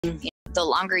The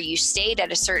longer you stayed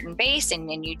at a certain base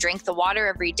and you drink the water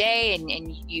every day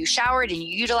and you showered and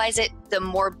you utilize it, the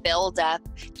more buildup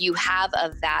you have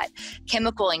of that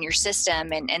chemical in your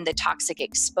system and the toxic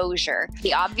exposure.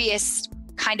 The obvious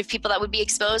kind of people that would be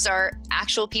exposed are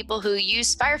actual people who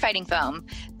use firefighting foam,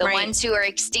 the ones who are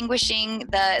extinguishing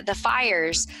the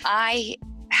fires. I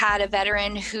had a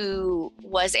veteran who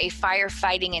was a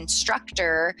firefighting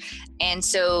instructor, and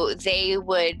so they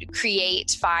would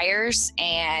create fires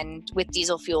and with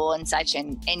diesel fuel and such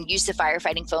and use the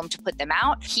firefighting foam to put them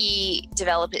out. He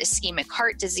developed ischemic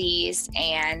heart disease,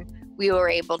 and we were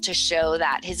able to show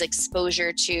that his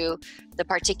exposure to the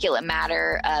particulate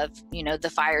matter of,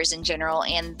 the fires in general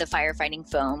and the firefighting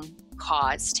foam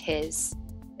caused his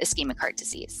ischemic heart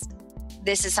disease.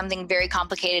 This is something very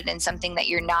complicated and something that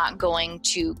you're not going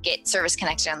to get service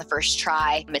connected on the first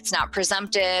try. It's not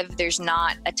presumptive. There's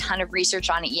not a ton of research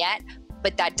on it yet,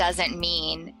 but that doesn't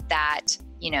mean that,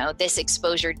 this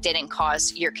exposure didn't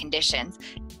cause your conditions.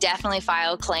 Definitely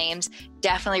file claims,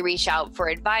 definitely reach out for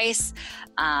advice,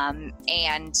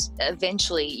 and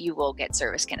eventually you will get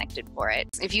service connected for it.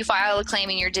 If you file a claim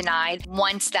and you're denied,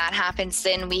 once that happens,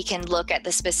 then we can look at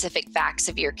the specific facts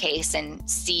of your case and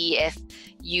see if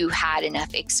you had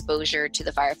enough exposure to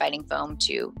the firefighting foam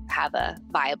to have a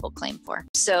viable claim for.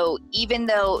 So even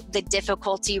though the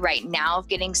difficulty right now of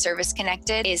getting service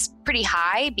connected is pretty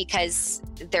high because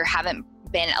there haven't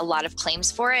been a lot of claims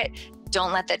for it,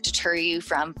 don't let that deter you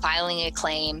from filing a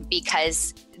claim,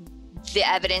 because the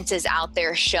evidence is out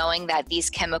there showing that these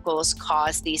chemicals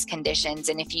cause these conditions.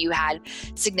 And if you had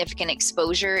significant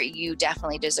exposure, you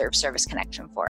definitely deserve service connection for it.